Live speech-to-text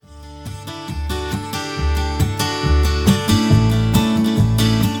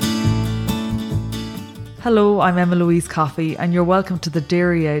Hello, I'm Emma Louise Coffey, and you're welcome to the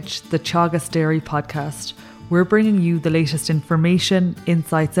Dairy Edge, the Teagasc Dairy podcast. We're bringing you the latest information,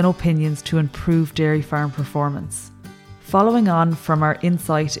 insights and opinions to improve dairy farm performance. Following on from our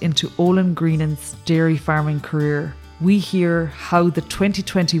insight into Olin Greenan's dairy farming career, we hear how the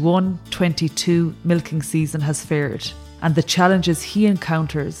 2021-22 milking season has fared and the challenges he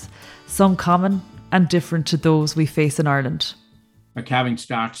encounters, some common and different to those we face in Ireland. Our calving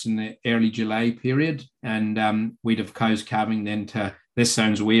starts in the early July period, and we'd have cows calving then to, this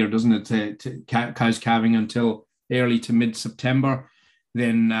sounds weird, doesn't it, to cows calving until early to mid-September.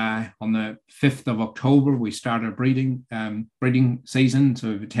 Then on the 5th of October, we start our breeding season, so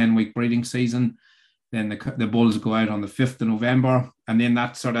we have a 10-week breeding season. Then the bulls go out on the 5th of November, and then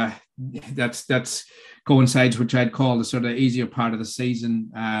that's coincides, which I'd call the sort of easier part of the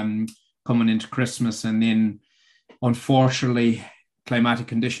season, coming into Christmas. And then, unfortunately, climatic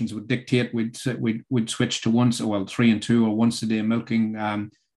conditions would dictate we'd switch to 3 and 2 or once a day milking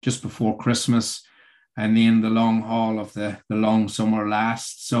just before Christmas, and then the long haul of the long summer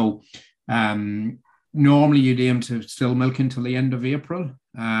lasts. So normally you'd aim to still milk until the end of April.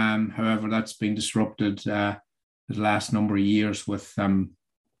 However, that's been disrupted the last number of years with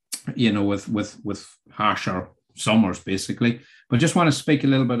harsher summers, basically. But just want to speak a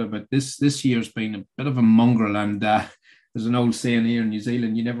little bit about this year's been a bit of a mongrel, and there's an old saying here in New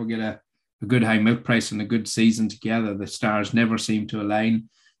Zealand: you never get a good high milk price and a good season together. The stars never seem to align.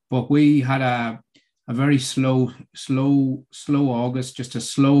 But we had a very slow August, just a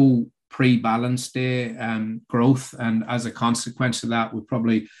slow pre-balance day growth, and as a consequence of that, we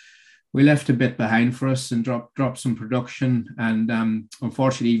left a bit behind for us and dropped some production, and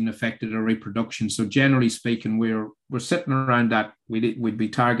unfortunately even affected our reproduction. So generally speaking, we're sitting around that we'd be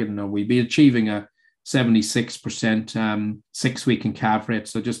targeting, or we'd be achieving a 76% 6 week in calf rate.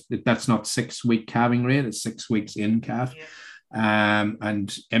 So just that's not 6 week calving rate, it's 6 weeks in calf. Yeah.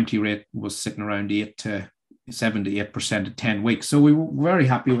 And empty rate was sitting around 7 to 8% at 10 weeks. So we were very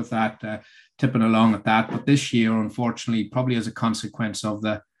happy with that, tipping along at that. But this year, unfortunately, probably as a consequence of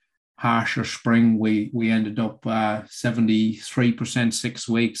the harsher spring, we ended up 73% 6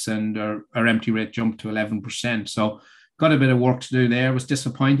 weeks, and our empty rate jumped to 11%. So got a bit of work to do there. It was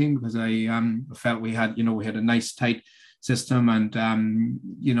disappointing because I felt we had a nice tight system, and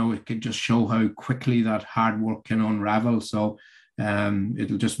it could just show how quickly that hard work can unravel. So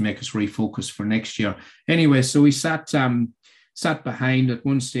it'll just make us refocus for next year. Anyway, so we sat behind at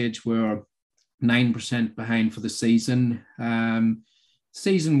one stage. We're 9% behind for the season.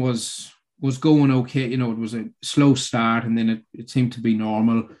 Season was going okay. It was a slow start, and then it seemed to be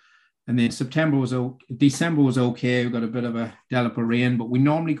normal. And then December was okay. We got a bit of a dollop of rain, but we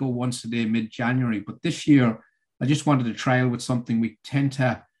normally go once a day mid-January. But this year, I just wanted to trial with something we tend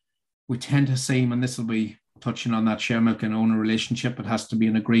to seem, and this will be touching on that share milk and owner relationship. It has to be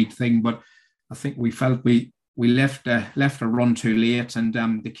an agreed thing, but I think we felt we left a run too late. And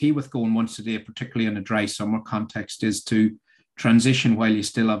the key with going once a day, particularly in a dry summer context, is to transition while you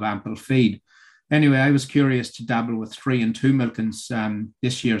still have ample feed. Anyway, I was curious to dabble with 3 and 2 milkings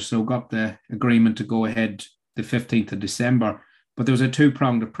this year, so got the agreement to go ahead the 15th of December. But there was a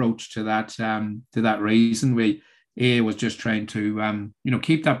two-pronged approach to that reason. We was just trying to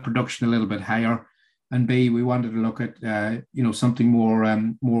keep that production a little bit higher, and B, we wanted to look at something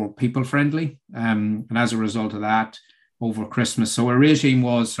more people friendly, and as a result of that, over Christmas. So our regime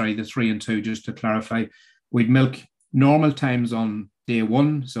was the 3 and 2. Just to clarify, we'd milk normal times on day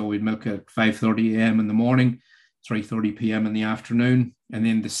one, so we'd milk at 5:30 a.m. in the morning, 3:30 p.m. in the afternoon, and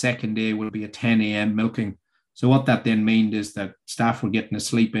then the second day will be a 10 a.m. milking. So what that then meant is that staff were getting a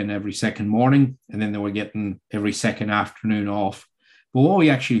sleep in every second morning, and then they were getting every second afternoon off. But what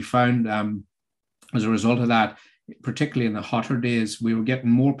we actually found as a result of that, particularly in the hotter days, we were getting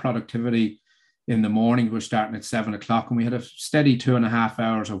more productivity in the morning. We were starting at 7 o'clock, and we had a steady 2.5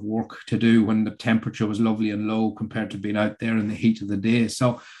 hours of work to do when the temperature was lovely and low compared to being out there in the heat of the day.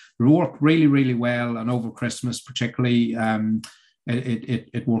 So it worked really, really well. And over Christmas, particularly,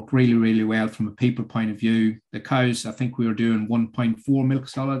 it worked really, really well from a people point of view. The cows, I think we were doing 1.4 milk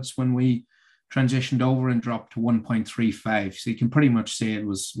solids when we transitioned over, and dropped to 1.35. So you can pretty much say it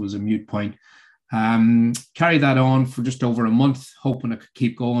was a moot point. Carried that on for just over a month, hoping it could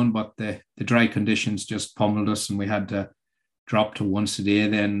keep going, but the dry conditions just pummeled us, and we had to drop to once a day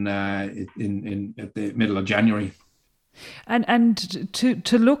then in at the middle of January. And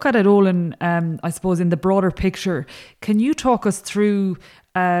to look at it all in, I suppose, in the broader picture, can you talk us through,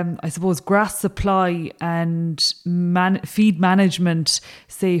 I suppose, grass supply and feed management,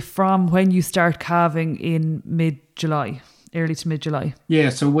 say from when you start calving in mid-July, early to mid-July? Yeah,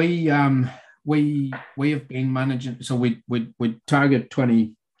 so we we have been managing. So we target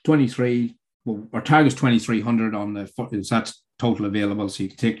 23. Well, our target's 2,300 on the foot. That's total available. So you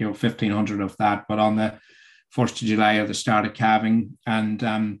can take 1,500 of that. But on the 1st of July or the start of calving,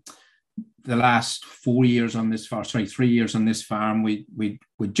 and the last 4 years on this farm, 3 years on this farm, we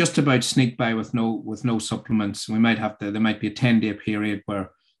just about sneak by with no supplements. There might be a 10-day period where a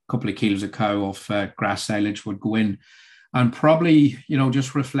couple of kilos of cow off grass silage would go in. And probably,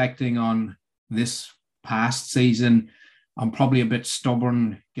 just reflecting on this past season, I'm probably a bit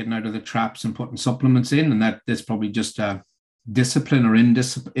stubborn getting out of the traps and putting supplements in, and that's probably just a discipline or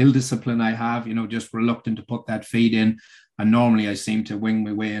ill discipline I have, just reluctant to put that feed in. And normally I seem to wing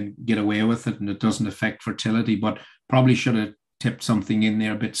my way and get away with it, and it doesn't affect fertility, but probably should have tipped something in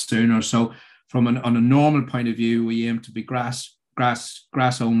there a bit sooner. So on a normal point of view, we aim to be grass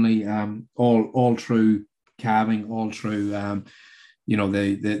only, all through calving, all through the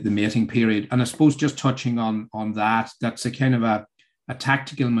mating period. And I suppose just touching on that's a kind of a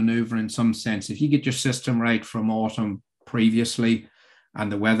tactical maneuver in some sense. If you get your system right from autumn previously,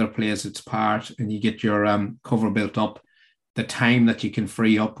 and the weather plays its part, and you get your cover built up, the time that you can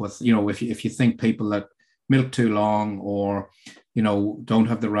free up with, if you think people that milk too long or don't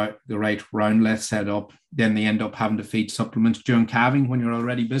have the right roundlet set up, then they end up having to feed supplements during calving when you're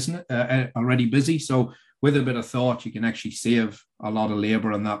already busy. So with a bit of thought, you can actually save a lot of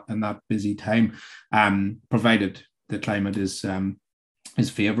labor in that busy time, provided the climate is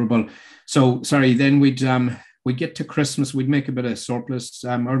favorable. So sorry, then we'd get to Christmas, we'd make a bit of surplus.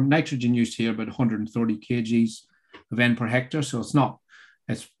 Our nitrogen use here about 130 kgs of N per hectare, so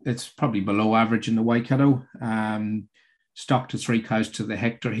it's probably below average in the Waikato. Stock to 3 cows to the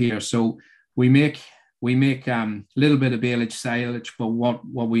hectare here, so we make a little bit of baleage silage, but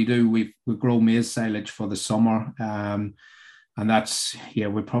what we do, we grow maize silage for the summer, and that's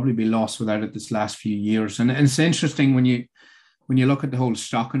we'd probably be lost without it this last few years. And it's interesting when you look at the whole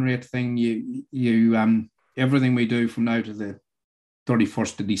stocking rate thing, you everything we do from now to the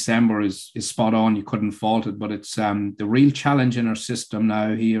 31st of December is spot on. You couldn't fault it, but it's the real challenge in our system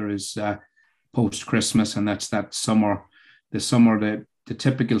now here is post Christmas, and that's that summer. The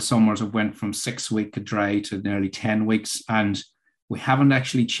typical summers have went from 6 week of dry to nearly 10 weeks, and we haven't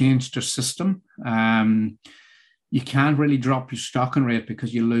actually changed our system. You can't really drop your stocking rate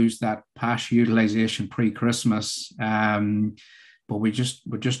because you lose that pasture utilization pre-Christmas. But we're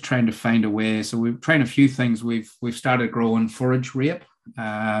just trying to find a way. So we're trying a few things. We've started growing forage rape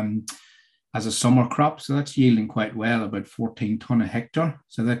as a summer crop. So that's yielding quite well, about 14 tonne a hectare.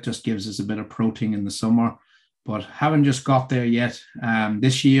 So that just gives us a bit of protein in the summer, but haven't just got there yet.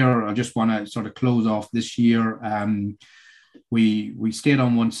 This year, I just want to sort of close off this year. We stayed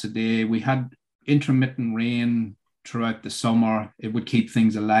on once a day. We had intermittent rain throughout the summer. It would keep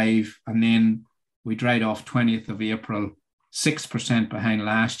things alive. And then we dried off 20th of April, 6% behind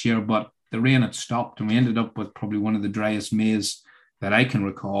last year, but the rain had stopped and we ended up with probably one of the driest maize that I can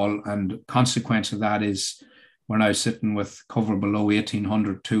recall. And consequence of that is we're now sitting with cover below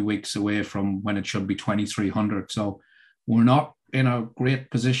 1,800, 2 weeks away from when it should be 2,300. So we're not in a great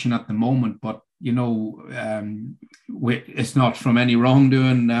position at the moment, but it's not from any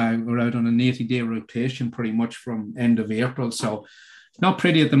wrongdoing. We're out on a 80-day rotation pretty much from end of April. So it's not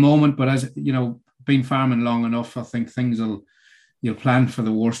pretty at the moment, but as been farming long enough, I think you'll plan for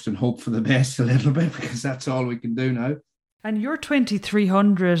the worst and hope for the best a little bit, because that's all we can do now. And your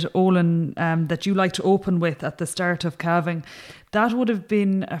 2,300, Olin, that you like to open with at the start of calving, that would have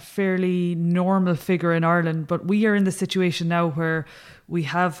been a fairly normal figure in Ireland, but we are in the situation now where we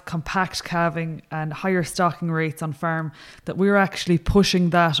have compact calving and higher stocking rates on farm, that we're actually pushing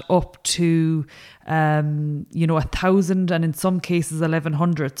that up to 1,000 and in some cases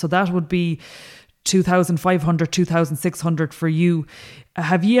 1,100. So that would be 2,500, 2,600 for you.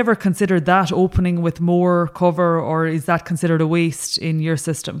 Have you ever considered that opening with more cover, or is that considered a waste in your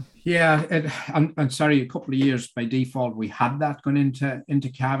system? Yeah, I'm sorry, a couple of years by default we had that going into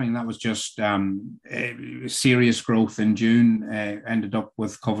calving. That was just serious growth in June, ended up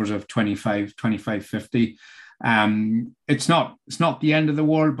with covers of 25.50. It's not the end of the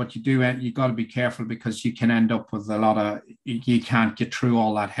world, but you got to be careful, because you can end up with a lot of, you can't get through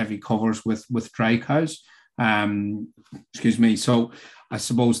all that heavy covers with dry cows. So I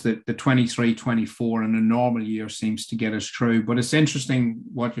suppose that the 23, 24 in a normal year seems to get us through. But it's interesting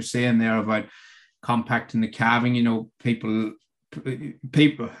what you're saying there about compacting the calving. People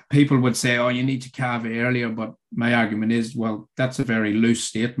would say, oh, you need to calve earlier. But my argument is, well, that's a very loose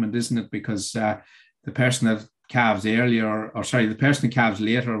statement, isn't it? Because the person that calves earlier, the person that calves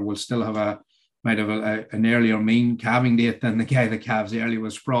later will still have might have an earlier mean calving date than the guy that calves early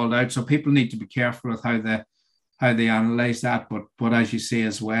was sprawled out. So people need to be careful with how they analyze that. But as you say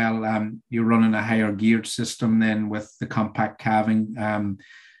as well, you're running a higher geared system then with the compact calving.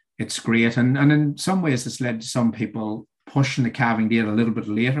 It's great. And in some ways, it's led to some people pushing the calving date a little bit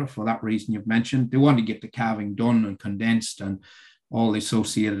later for that reason you've mentioned. They want to get the calving done and condensed and all the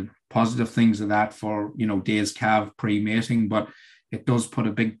associated positive things of that for, days calve pre-mating. But it does put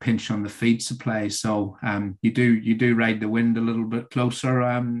a big pinch on the feed supply. So you do ride the wind a little bit closer,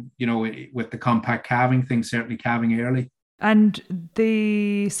 with the compact calving thing, certainly calving early. And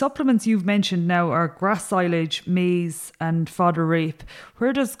the supplements you've mentioned now are grass silage, maize and fodder rape.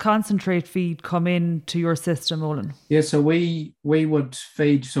 Where does concentrate feed come into your system, Olin? Yeah, so we would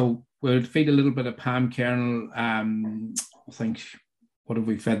feed, we would feed a little bit of palm kernel. I think, what have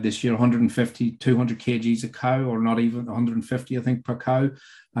we fed this year? 150, 200 kgs a cow, or not even 150, I think, per cow.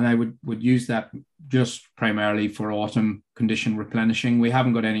 And I would use that just primarily for autumn condition replenishing. We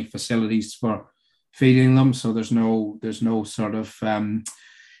haven't got any facilities for feeding them, so there's no sort of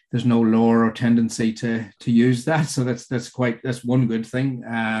there's no lure or tendency to use that. So that's one good thing.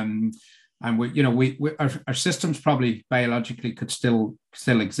 And our systems probably biologically could still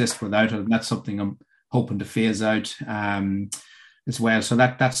exist without it, and that's something I'm hoping to phase out as well. So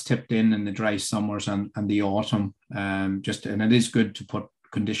that's tipped in the dry summers and the autumn. And it is good to put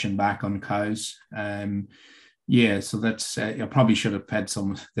condition back on cows. So that's I probably should have fed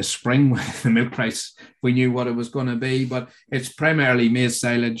some this spring with the milk price if we knew what it was going to be. But it's primarily maize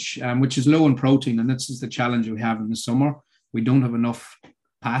silage, which is low in protein, and this is the challenge we have in the summer. We don't have enough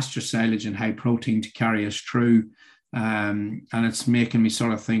pasture silage and high protein to carry us through, and it's making me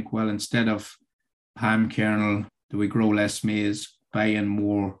sort of think, well, instead of palm kernel, do we grow less maize, buy in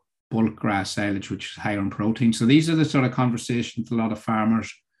more bulk grass silage, which is higher in protein? So these are the sort of conversations a lot of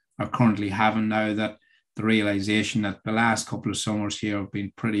farmers are currently having now, that the realization that the last couple of summers here have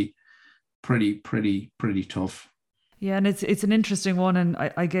been pretty tough. Yeah, and it's an interesting one, and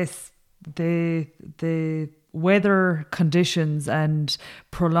I guess the weather conditions and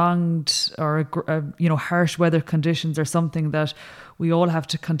prolonged or harsh weather conditions are something that we all have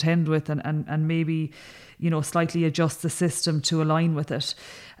to contend with, and maybe slightly adjust the system to align with it.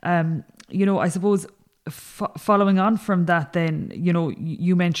 I suppose following on from that, then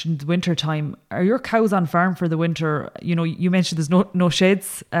you mentioned winter time. Are your cows on farm for the winter? You mentioned there's no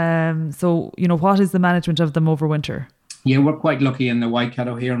sheds. So what is the management of them over winter? Yeah, we're quite lucky in the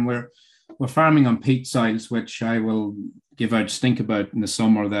Waikato here, and we're farming on peat soils, which I will give out stink about in the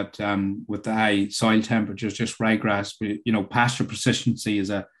summer. That with the high soil temperatures, just ryegrass, pasture persistency is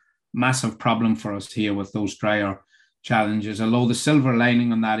a massive problem for us here with those drier challenges. Although the silver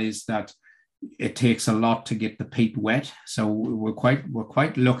lining on that is that it takes a lot to get the peat wet, so we're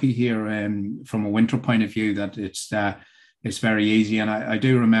quite lucky here from a winter point of view that it's very easy. And I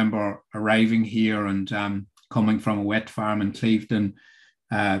do remember arriving here and coming from a wet farm in Clevedon.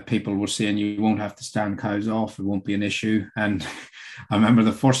 People were saying you won't have to stand cows off, it won't be an issue. And I remember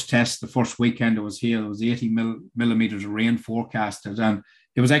the first weekend I was here, there was 80 millimeters of rain forecasted, and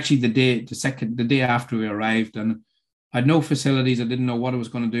it was actually the day after we arrived, and I had no facilities. I didn't know what I was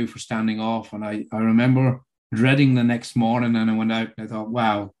going to do for standing off. And I remember dreading the next morning, and I went out and I thought,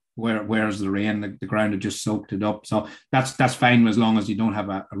 wow, where's the rain? The ground had just soaked it up. So that's fine as long as you don't have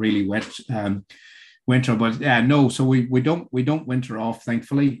a really wet winter. But no, so we don't winter off,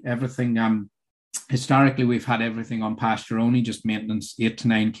 thankfully. Everything, historically, we've had everything on pasture only, just maintenance 8 to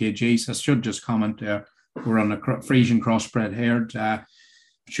 9 kgs. I should just comment there, we're on a Frisian crossbred herd.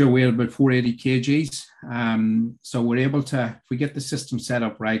 Sure, we're about 480 kgs. So we're able to, if we get the system set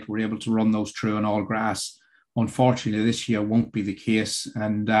up right, we're able to run those through on all grass. Unfortunately, this year won't be the case.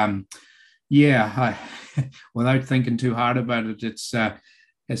 And without thinking too hard about it, it's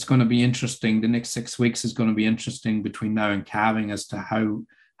going to be interesting. The next 6 weeks is going to be interesting between now and calving as to how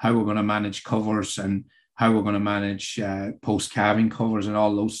we're going to manage covers and how we're going to manage post-calving covers and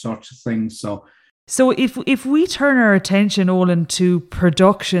all those sorts of things. So if we turn our attention, Olin, to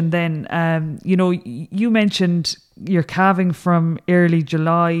production, then you mentioned you're calving from early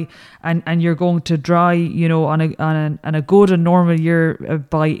July, and you're going to dry, on a good and normal year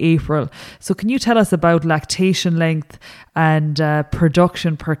by April. So can you tell us about lactation length and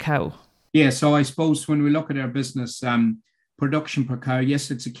production per cow? Yeah, so I suppose when we look at our business, production per cow,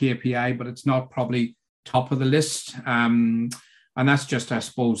 yes, it's a KPI, but it's not probably top of the list. And that's just, I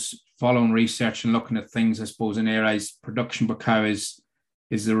suppose, following research and looking at things, I suppose, in areas, production per cow is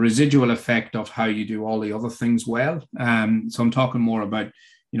the residual effect of how you do all the other things well. So I'm talking more about,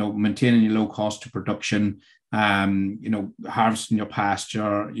 maintaining your low cost of production, harvesting your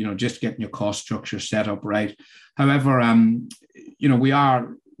pasture, just getting your cost structure set up right. However, we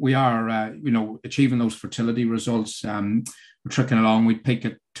are achieving those fertility results. We're tricking along. We'd peak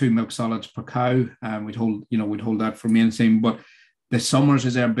at 2 milk solids per cow. We'd hold that for maintaining. But the summers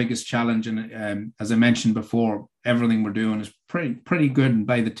is our biggest challenge. And as I mentioned before, everything we're doing is pretty good and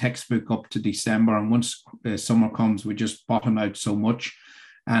by the textbook up to December. And once summer comes, we just bottom out so much.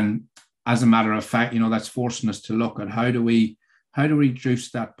 And as a matter of fact, that's forcing us to look at how do we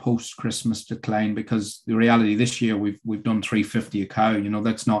reduce that post-Christmas decline? Because the reality this year we've done 350 a cow.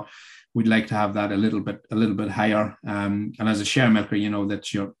 That's not. We'd like to have that a little bit higher. And as a share milker,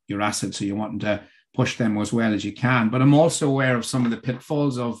 that's your asset, so you want to push them as well as you can. But I'm also aware of some of the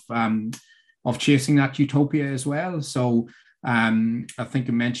pitfalls of chasing that utopia as well. So I think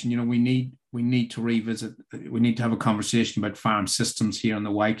I mentioned, we need to revisit. We need to have a conversation about farm systems here in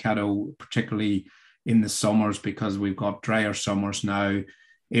the Waikato, particularly in the summers, because we've got drier summers now.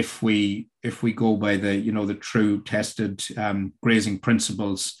 If we go by the true tested grazing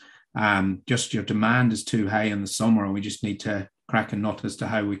principles, just your demand is too high in the summer, and we just need to crack a nut as to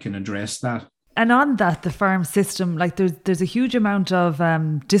how we can address that. And on that, the farm system, like there's a huge amount of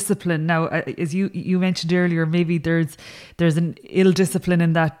discipline now. As you mentioned earlier, maybe there's an ill discipline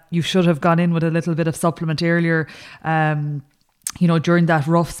in that you should have gone in with a little bit of supplement earlier, during that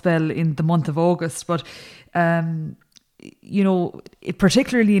rough spell in the month of August. But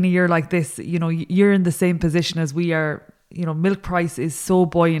particularly in a year like this, you're in the same position as we are. Milk price is so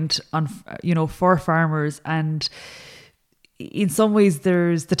buoyant on for farmers, and in some ways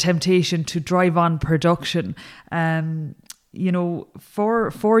there's the temptation to drive on production. For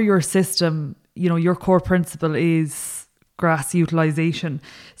your system, your core principle is grass utilization.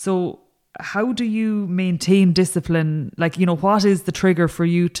 So how do you maintain discipline? Like, what is the trigger for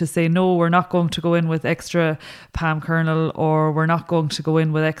you to say, no, we're not going to go in with extra palm kernel, or we're not going to go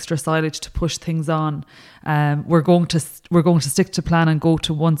in with extra silage to push things on? We're going to stick to plan and go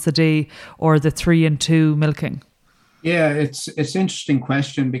to once a day, or the 3 and 2 milking. Yeah, it's an interesting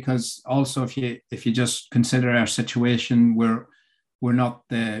question, because also if you just consider our situation, we're not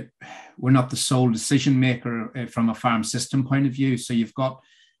the sole decision maker from a farm system point of view. So you've got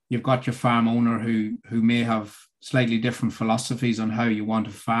your farm owner who may have slightly different philosophies on how you want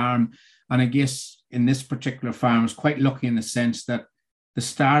to farm. And I guess in this particular farm, I was quite lucky in the sense that the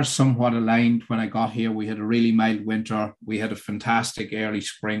stars somewhat aligned when I got here. We had a really mild winter. We had a fantastic early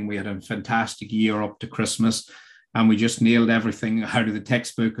spring. We had a fantastic year up to Christmas. And we just nailed everything out of the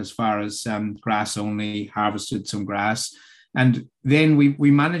textbook as far as grass only, harvested some grass. And then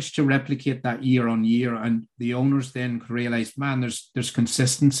we managed to replicate that year on year. And the owners then could realize, man, there's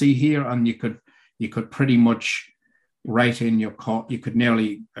consistency here. And you could pretty much write in your cost. You could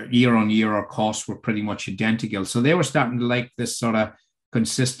nearly year on year, our costs were pretty much identical. So they were starting to like this sort of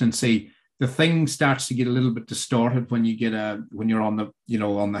consistency. The thing starts to get a little bit distorted when you're on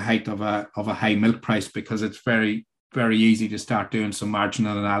the height of a high milk price, because it's very, very easy to start doing some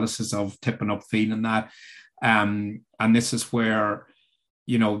marginal analysis of tipping up feed and that. And this is where,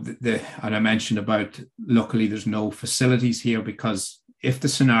 and I mentioned about, luckily there's no facilities here, because if the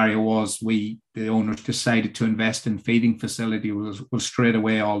scenario was the owners decided to invest in feeding facility, well straight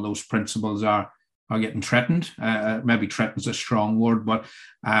away all those principles are getting threatened. Maybe threatened is a strong word, but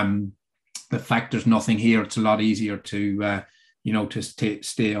the fact there's nothing here, it's a lot easier to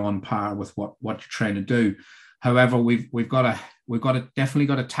stay on par with what you're trying to do. However, we've definitely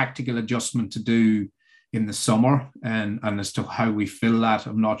got a tactical adjustment to do in the summer, and as to how we fill that,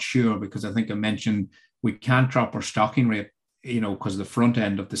 I'm not sure, because I think I mentioned we can't drop our stocking rate, because the front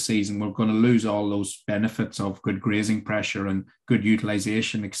end of the season we're going to lose all those benefits of good grazing pressure and good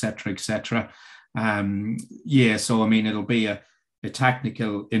utilization, etc., etc. So I mean, it'll be a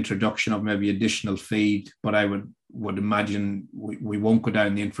technical introduction of maybe additional feed, but I would imagine we won't go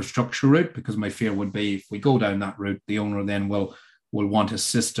down the infrastructure route, because my fear would be if we go down that route, the owner then will want a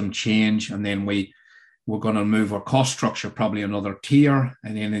system change, and then we're going to move our cost structure probably another tier,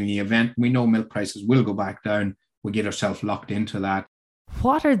 and then in the event we know milk prices will go back down, we get ourselves locked into that.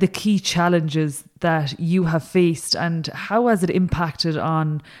 What are the key challenges that you have faced, and how has it impacted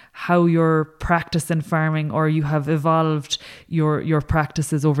on how your practice in farming, or you have evolved your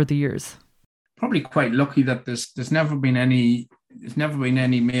practices over the years? Probably quite lucky that there's never been any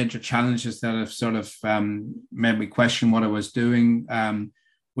major challenges that have sort of made me question what I was doing.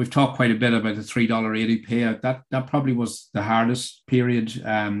 We've talked quite a bit about the $3.80 payout. That probably was the hardest period,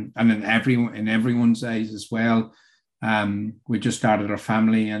 and in everyone's eyes as well. We just started our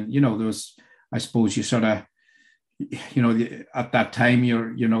family, and there was, I suppose, you sort of, at that time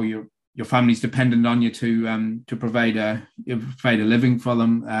you're your family's dependent on you to provide a living for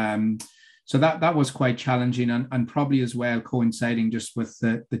them. So that was quite challenging, and probably as well coinciding just with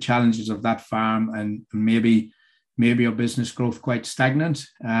the challenges of that farm, and maybe our business growth quite stagnant.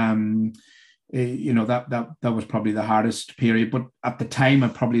 That was probably the hardest period. But at the time, I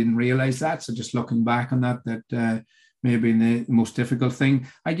probably didn't realize that. So just looking back on that may have been the most difficult thing.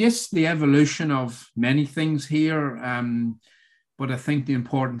 I guess the evolution of many things here. But I think the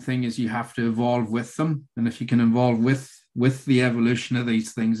important thing is you have to evolve with them, and if you can evolve with the evolution of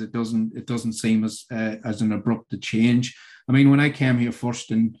these things, it doesn't seem as an abrupt a change. I mean, when I came here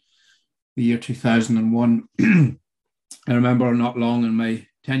first in the year 2001, I remember not long in my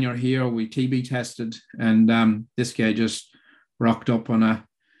tenure here, we TB tested, and this guy just rocked up in a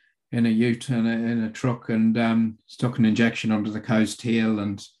ute in a truck and stuck an injection under the cow's tail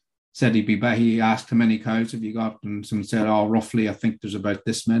and said he'd be back. He asked how many cows have you got, and someone said, "Oh, roughly, I think there's about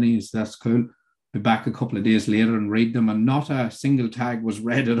this many." So that's cool. Be back a couple of days later and read them, and not a single tag was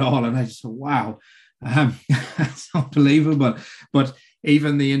read at all. And I just said, "Wow, that's unbelievable." But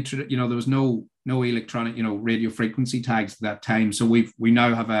even there was no electronic, radio frequency tags at that time. So we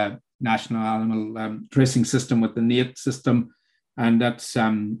now have a national animal tracing system with the NATE system. And that's,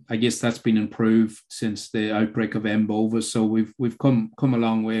 I guess, that's been improved since the outbreak of M. bovis. So we've come a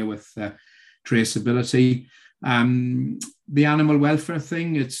long way with traceability. The animal welfare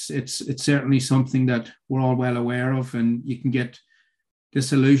thing, it's certainly something that we're all well aware of, and you can get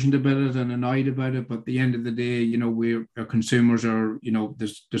disillusioned about it and annoyed about it. But at the end of the day, our consumers are,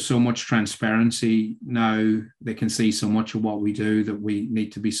 there's so much transparency now. They can see so much of what we do that we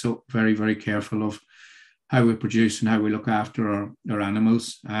need to be so very, very careful of how we produce and how we look after our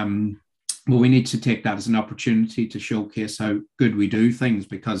animals. But we need to take that as an opportunity to showcase how good we do things,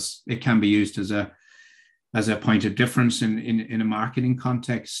 because it can be used as a point of difference in a marketing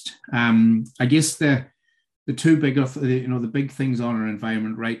context. I guess the two bigger, the big things on our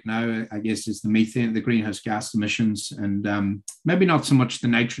environment right now, I guess, is the methane, the greenhouse gas emissions, and maybe not so much the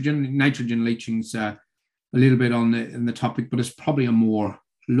nitrogen. Nitrogen leaching's a little bit in the topic, but it's probably a more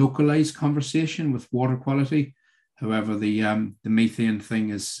localized conversation with water quality. However, the methane thing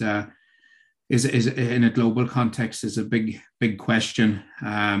is in a global context is a big question.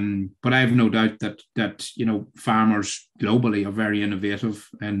 But I have no doubt that farmers globally are very innovative,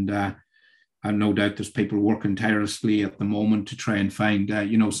 and I have no doubt there's people working tirelessly at the moment to try and find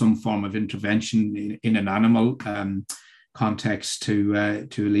some form of intervention in an animal context to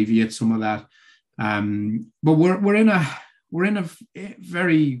alleviate some of that. But we're in a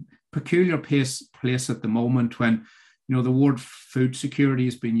very peculiar place at the moment when the word food security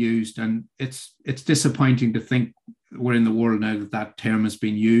has been used, and it's disappointing to think we're in the world now that term has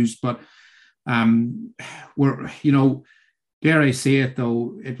been used. But we're dare I say it,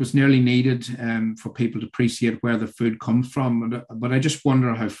 though, it was nearly needed for people to appreciate where the food comes from. But I just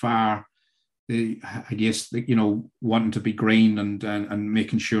wonder how far wanting to be green and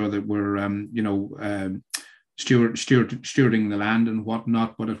making sure that we're stewarding the land and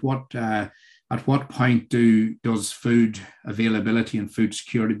whatnot. But at what point does food availability and food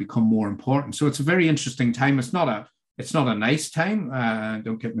security become more important? So it's a very interesting time. It's not a nice time,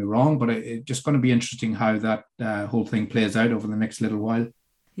 don't get me wrong, but it's just going to be interesting how that whole thing plays out over the next little while.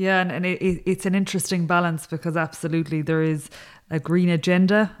 Yeah, and it's an interesting balance, because absolutely there is a green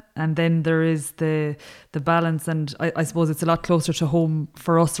agenda, and then there is the balance, and I suppose it's a lot closer to home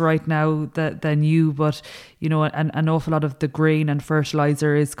for us right now than you, but an awful lot of the grain and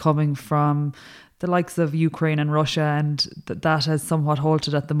fertilizer is coming from the likes of Ukraine and Russia, and that has somewhat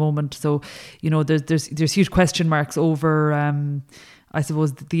halted at the moment. So there's huge question marks over I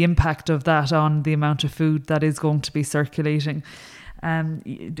suppose the impact of that on the amount of food that is going to be circulating.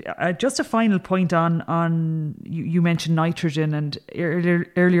 Just a final point on you mentioned nitrogen, and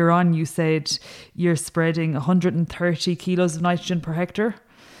earlier on you said you're spreading 130 kilos of nitrogen per hectare.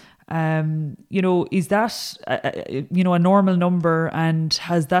 Is that a normal number, and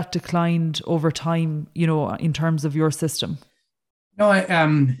has that declined over time, in terms of your system? No,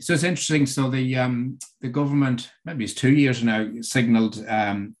 so it's interesting. So the government, maybe it's 2 years now, signalled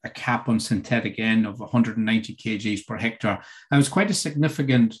a cap on synthetic N of 190 kgs per hectare. And it was quite a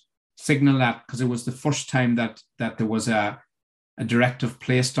significant signal, that because it was the first time that there was a directive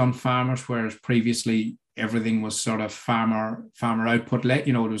placed on farmers, whereas previously everything was sort of farmer output led.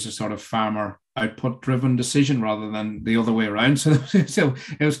 It was a sort of farmer output driven decision rather than the other way around. So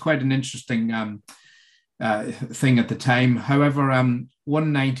it was quite an interesting thing at the time. However,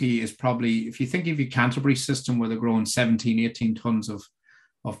 190 is probably, if you think of your Canterbury system where they're growing 17, 18 tons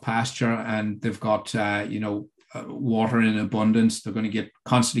of pasture, and they've got, water in abundance. They're going to get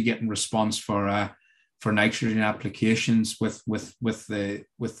constantly getting response for nitrogen applications with the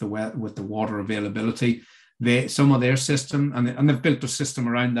water availability. Some of their system, and they've built a system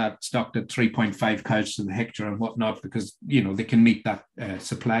around that, stocked at 3.5 cows to the hectare and whatnot, because they can meet that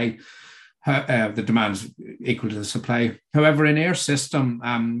supply. The demand is equal to the supply. However, in our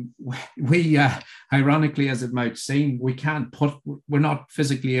system, we ironically, as it might seem, we're not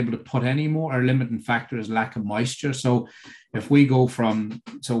physically able to put any more. Our limiting factor is lack of moisture. So if we go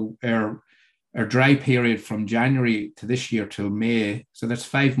our dry period from January to this year till May, so that's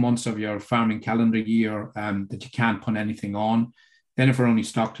 5 months of your farming calendar year that you can't put anything on. Then if we're only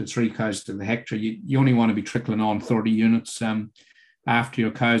stocked at 3 cows to the hectare, you only want to be trickling on 30 units after your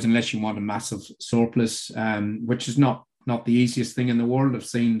cows, unless you want a massive surplus, which is not the easiest thing in the world. I've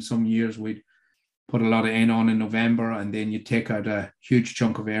seen some years we'd put a lot of N on in November, and then you take out a huge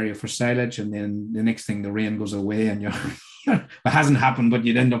chunk of area for silage, and then the next thing the rain goes away, and it hasn't happened, but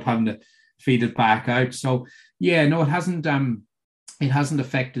you'd end up having to feed it back out. So it hasn't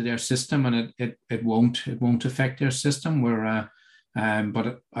affected their system, and it won't affect their system.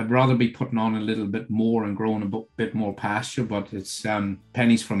 But I'd rather be putting on a little bit more and growing a bit more pasture, but it's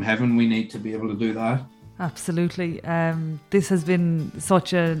pennies from heaven. We need to be able to do that. Absolutely. This has been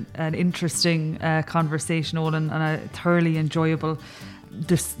such an interesting conversation, Olin, and thoroughly enjoyable.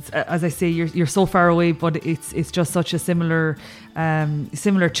 As I say, you're so far away, but it's just such a similar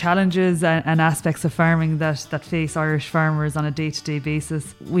challenges and aspects of farming that face Irish farmers on a day-to-day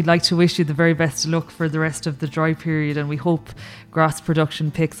basis. We'd like to wish you the very best of luck for the rest of the dry period, and we hope grass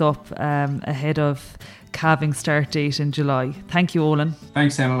production picks up ahead of calving start date in July. Thank you, Olin.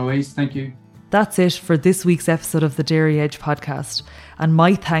 Thanks, Emma Louise. Thank you. That's it for this week's episode of the Dairy Edge podcast, and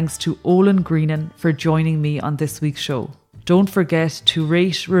my thanks to Olin Greenan for joining me on this week's show. Don't forget to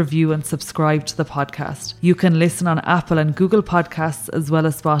rate, review and subscribe to the podcast. You can listen on Apple and Google Podcasts as well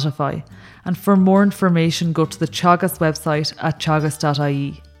as Spotify. And for more information, go to the Teagasc website at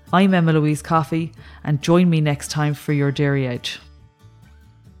teagasc.ie. I'm Emma Louise Coffey, and join me next time for your Dairy Edge.